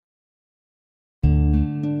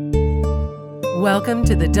Welcome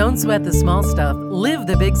to the Don't Sweat the Small Stuff, Live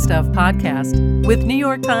the Big Stuff podcast with New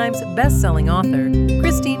York Times bestselling author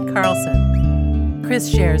Kristine Carlson.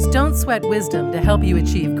 Chris shares don't sweat wisdom to help you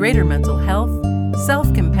achieve greater mental health,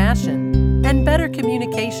 self-compassion, and better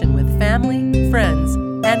communication with family, friends,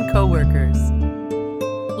 and coworkers.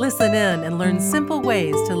 Listen in and learn simple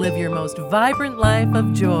ways to live your most vibrant life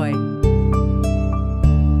of joy.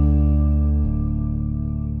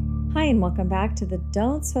 Hi, and welcome back to the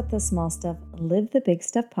Don't Sweat the Small Stuff, Live the Big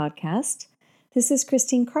Stuff podcast. This is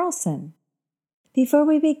Kristine Carlson. Before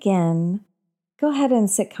we begin, go ahead and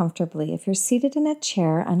sit comfortably. If you're seated in a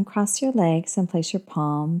chair, uncross your legs and place your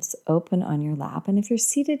palms open on your lap. And if you're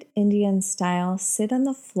seated Indian style, sit on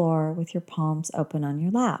the floor with your palms open on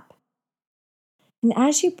your lap. And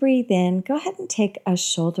as you breathe in, go ahead and take a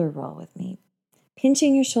shoulder roll with me,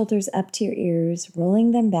 pinching your shoulders up to your ears,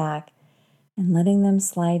 rolling them back, and letting them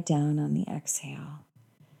slide down on the exhale.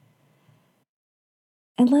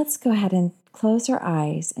 And let's go ahead and close our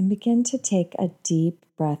eyes and begin to take a deep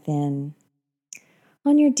breath in.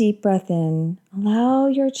 On your deep breath in, allow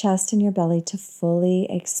your chest and your belly to fully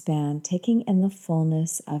expand, taking in the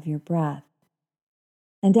fullness of your breath.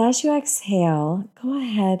 And as you exhale, go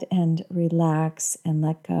ahead and relax and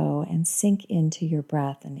let go and sink into your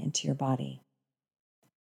breath and into your body.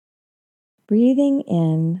 Breathing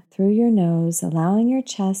in through your nose, allowing your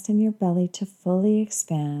chest and your belly to fully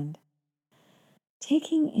expand.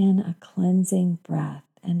 Taking in a cleansing breath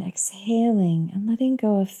and exhaling and letting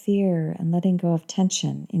go of fear and letting go of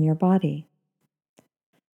tension in your body.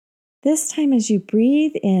 This time as you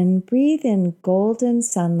breathe in golden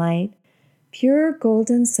sunlight, pure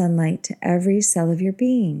golden sunlight to every cell of your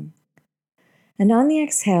being. And on the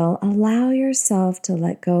exhale, allow yourself to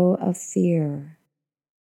let go of fear.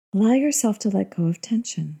 Allow yourself to let go of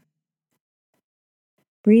tension.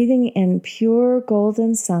 Breathing in pure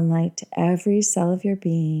golden sunlight to every cell of your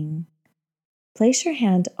being. Place your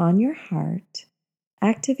hand on your heart,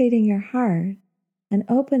 activating your heart and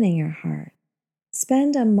opening your heart.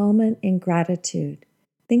 Spend a moment in gratitude,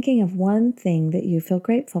 thinking of one thing that you feel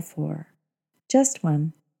grateful for. Just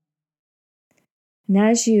one. And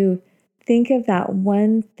as you think of that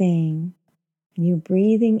one thing, and you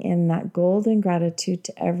breathing in that golden gratitude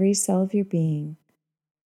to every cell of your being,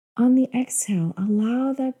 on the exhale,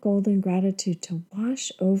 allow that golden gratitude to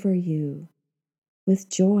wash over you with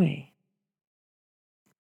joy.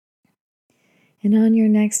 And on your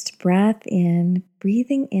next breath in,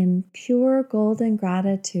 breathing in pure golden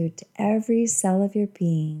gratitude to every cell of your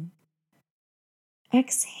being.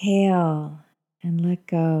 Exhale and let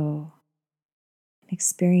go and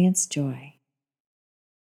experience joy.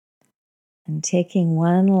 And taking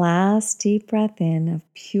one last deep breath in of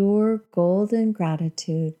pure golden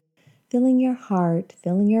gratitude, filling your heart,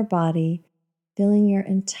 filling your body, filling your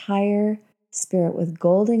entire spirit with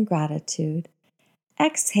golden gratitude.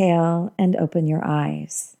 Exhale and open your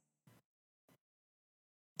eyes.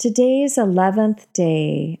 Today's 11th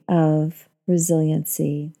day of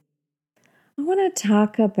resiliency. I want to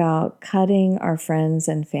talk about cutting our friends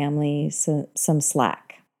and family some slack.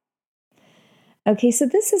 Okay, so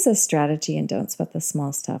this is a strategy in Don't Sweat the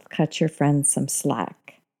Small Stuff. Cut your friends some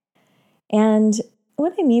slack. And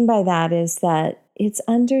what I mean by that is that it's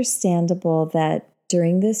understandable that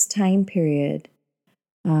during this time period,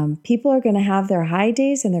 people are going to have their high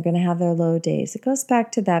days and they're going to have their low days. It goes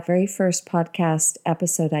back to that very first podcast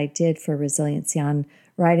episode I did for resiliency on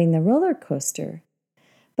riding the roller coaster.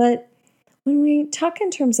 But when we talk in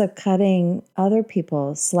terms of cutting other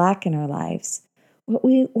people slack in our lives, what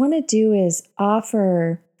we want to do is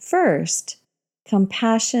offer first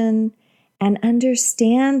compassion and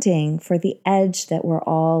understanding for the edge that we're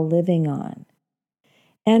all living on.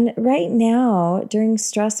 And right now, during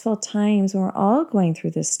stressful times, when we're all going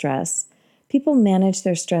through this stress, people manage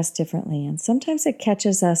their stress differently. And sometimes it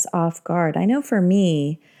catches us off guard. I know for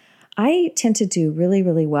me, I tend to do really,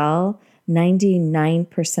 really well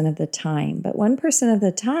 99% of the time. But 1% of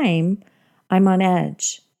the time, I'm on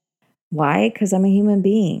edge. Why? Because I'm a human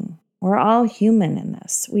being. We're all human in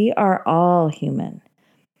this. We are all human.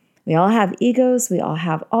 We all have egos. We all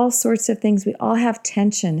have all sorts of things. We all have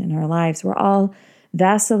tension in our lives. We're all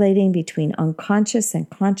vacillating between unconscious and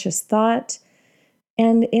conscious thought.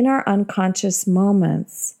 And in our unconscious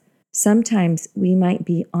moments, sometimes we might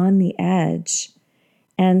be on the edge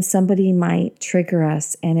and somebody might trigger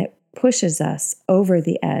us and it pushes us over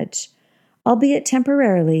the edge, albeit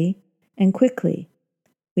temporarily and quickly.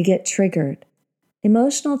 We get triggered.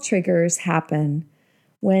 Emotional triggers happen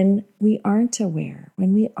when we aren't aware,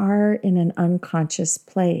 when we are in an unconscious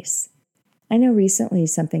place. I know recently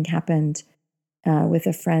something happened with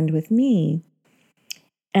a friend with me,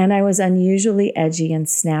 And I was unusually edgy and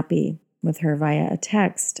snappy with her via a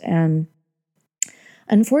text. And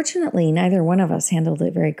unfortunately, neither one of us handled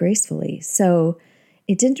it very gracefully. So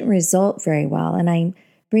it didn't result very well. And I'm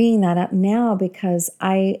bringing that up now because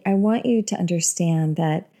I want you to understand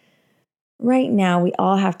that right now we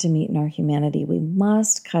all have to meet in our humanity. We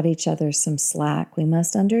must cut each other some slack. We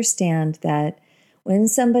must understand that when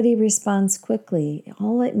somebody responds quickly,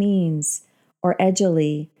 all it means, or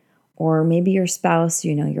edgily, or maybe your spouse,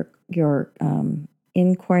 you're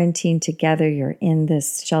in quarantine together, you're in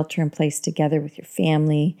this shelter in place together with your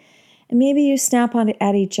family, and maybe you snap on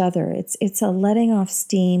at each other. It's a letting off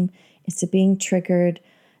steam. It's a being triggered.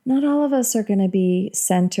 Not all of us are going to be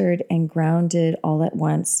centered and grounded all at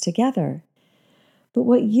once together. But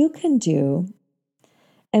what you can do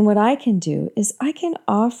and what I can do is I can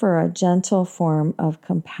offer a gentle form of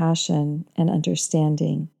compassion and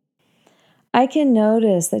understanding. I can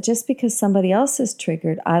notice that just because somebody else is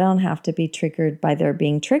triggered, I don't have to be triggered by their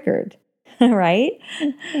being triggered, right?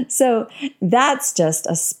 So that's just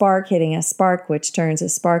a spark hitting a spark, which turns a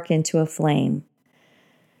spark into a flame.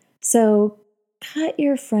 So cut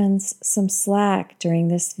your friends some slack during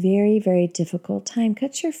this very, very difficult time.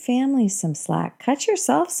 Cut your family some slack. Cut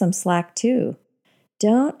yourself some slack too.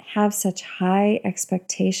 Don't have such high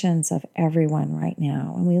expectations of everyone right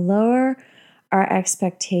now. When we lower our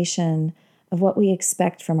expectation of what we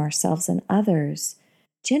expect from ourselves and others,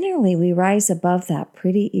 generally we rise above that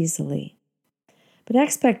pretty easily. But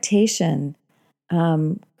expectation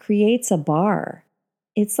creates a bar.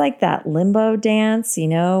 It's like that limbo dance,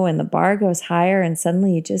 when the bar goes higher and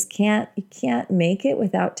suddenly you can't make it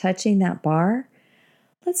without touching that bar.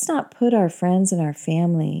 Let's not put our friends and our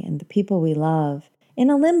family and the people we love in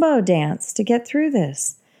a limbo dance to get through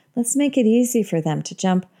this. Let's make it easy for them to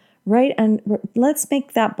jump right, and let's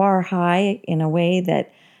make that bar high in a way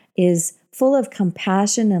that is full of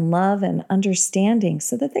compassion and love and understanding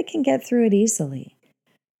so that they can get through it easily,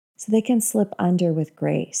 so they can slip under with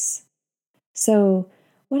grace. So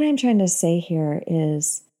what I'm trying to say here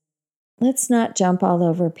is, let's not jump all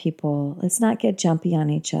over people. Let's not get jumpy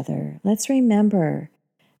on each other. Let's remember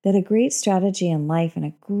that a great strategy in life and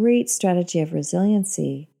a great strategy of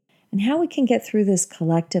resiliency and how we can get through this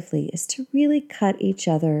collectively is to really cut each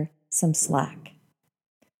other some slack.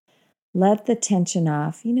 Let the tension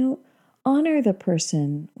off. Honor the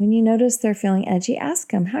person. When you notice they're feeling edgy,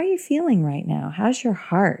 ask them, how are you feeling right now? How's your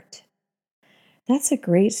heart? That's a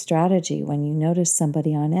great strategy when you notice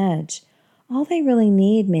somebody on edge. All they really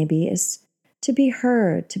need maybe is to be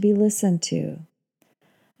heard, to be listened to.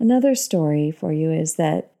 Another story for you is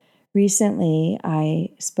that recently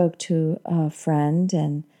I spoke to a friend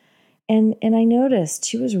and I noticed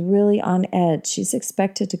she was really on edge. She's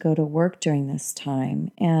expected to go to work during this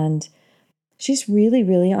time, and she's really,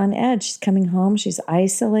 really on edge. She's coming home. She's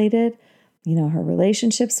isolated. Her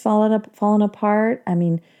relationship's fallen apart.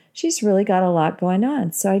 She's really got a lot going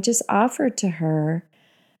on. So I just offered to her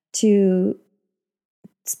to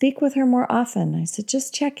speak with her more often. I said,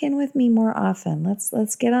 just check in with me more often.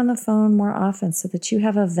 Let's get on the phone more often so that you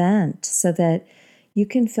have a vent, so that you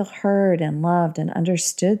can feel heard and loved and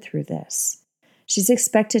understood through this. She's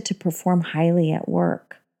expected to perform highly at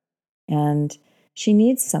work, and she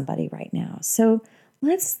needs somebody right now. So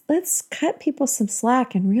let's cut people some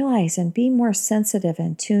slack and realize and be more sensitive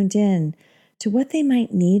and tuned in to what they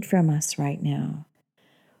might need from us right now.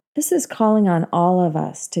 This is calling on all of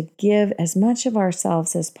us to give as much of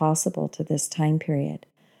ourselves as possible to this time period,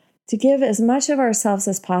 to give as much of ourselves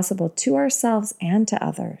as possible to ourselves and to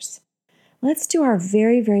others. Let's do our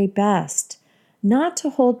very, very best not to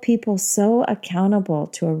hold people so accountable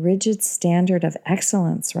to a rigid standard of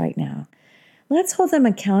excellence right now. Let's hold them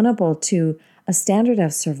accountable to a standard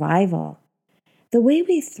of survival. The way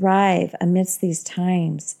we thrive amidst these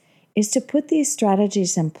times is to put these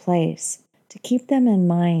strategies in place, to keep them in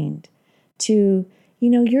mind,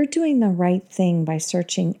 you're doing the right thing by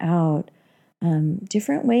searching out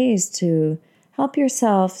different ways to help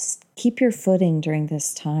yourself keep your footing during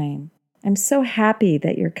this time. I'm so happy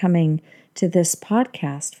that you're coming to this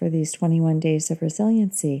podcast for these 21 days of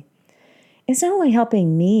resiliency. It's not only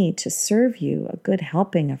helping me to serve you a good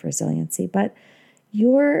helping of resiliency, but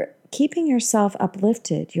you're keeping yourself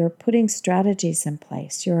uplifted. You're putting strategies in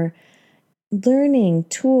place. You're learning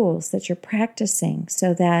tools that you're practicing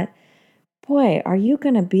so that, boy, are you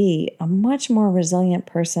going to be a much more resilient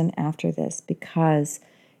person after this, because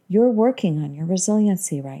you're working on your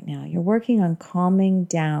resiliency right now. You're working on calming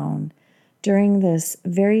down during this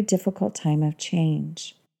very difficult time of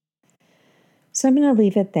change. So I'm going to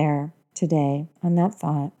leave it there today on that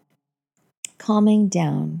thought, calming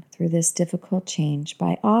down through this difficult change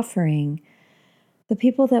by offering the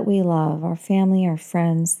people that we love, our family, our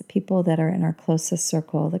friends, the people that are in our closest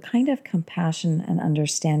circle, the kind of compassion and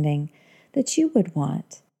understanding that you would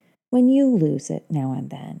want when you lose it now and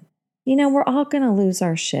then. We're all going to lose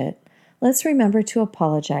our shit. Let's remember to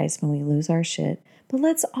apologize when we lose our shit, but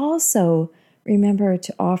let's also remember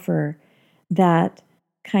to offer that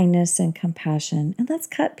kindness and compassion, and let's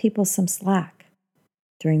cut people some slack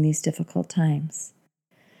during these difficult times.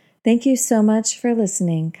 Thank you so much for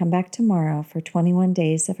listening. Come back tomorrow for 21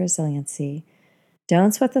 Days of Resiliency.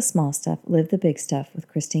 Don't sweat the small stuff, live the big stuff with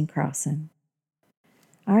Christine Carlson.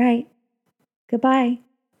 All right. Goodbye.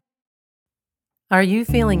 Are you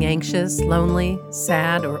feeling anxious, lonely,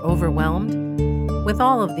 sad, or overwhelmed? With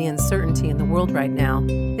all of the uncertainty in the world right now,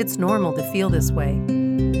 it's normal to feel this way.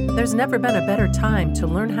 There's never been a better time to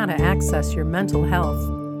learn how to access your mental health.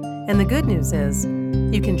 And the good news is,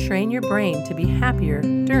 you can train your brain to be happier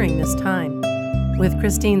during this time. With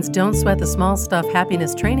Christine's Don't Sweat the Small Stuff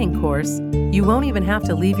Happiness Training course, you won't even have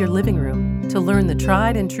to leave your living room to learn the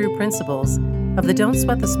tried and true principles of the Don't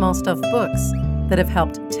Sweat the Small Stuff books that have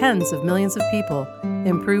helped tens of millions of people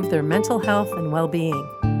improve their mental health and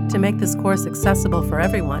well-being. To make this course accessible for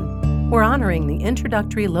everyone, we're honoring the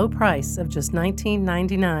introductory low price of just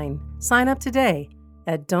 $19.99. Sign up today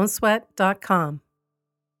at don'tsweat.com.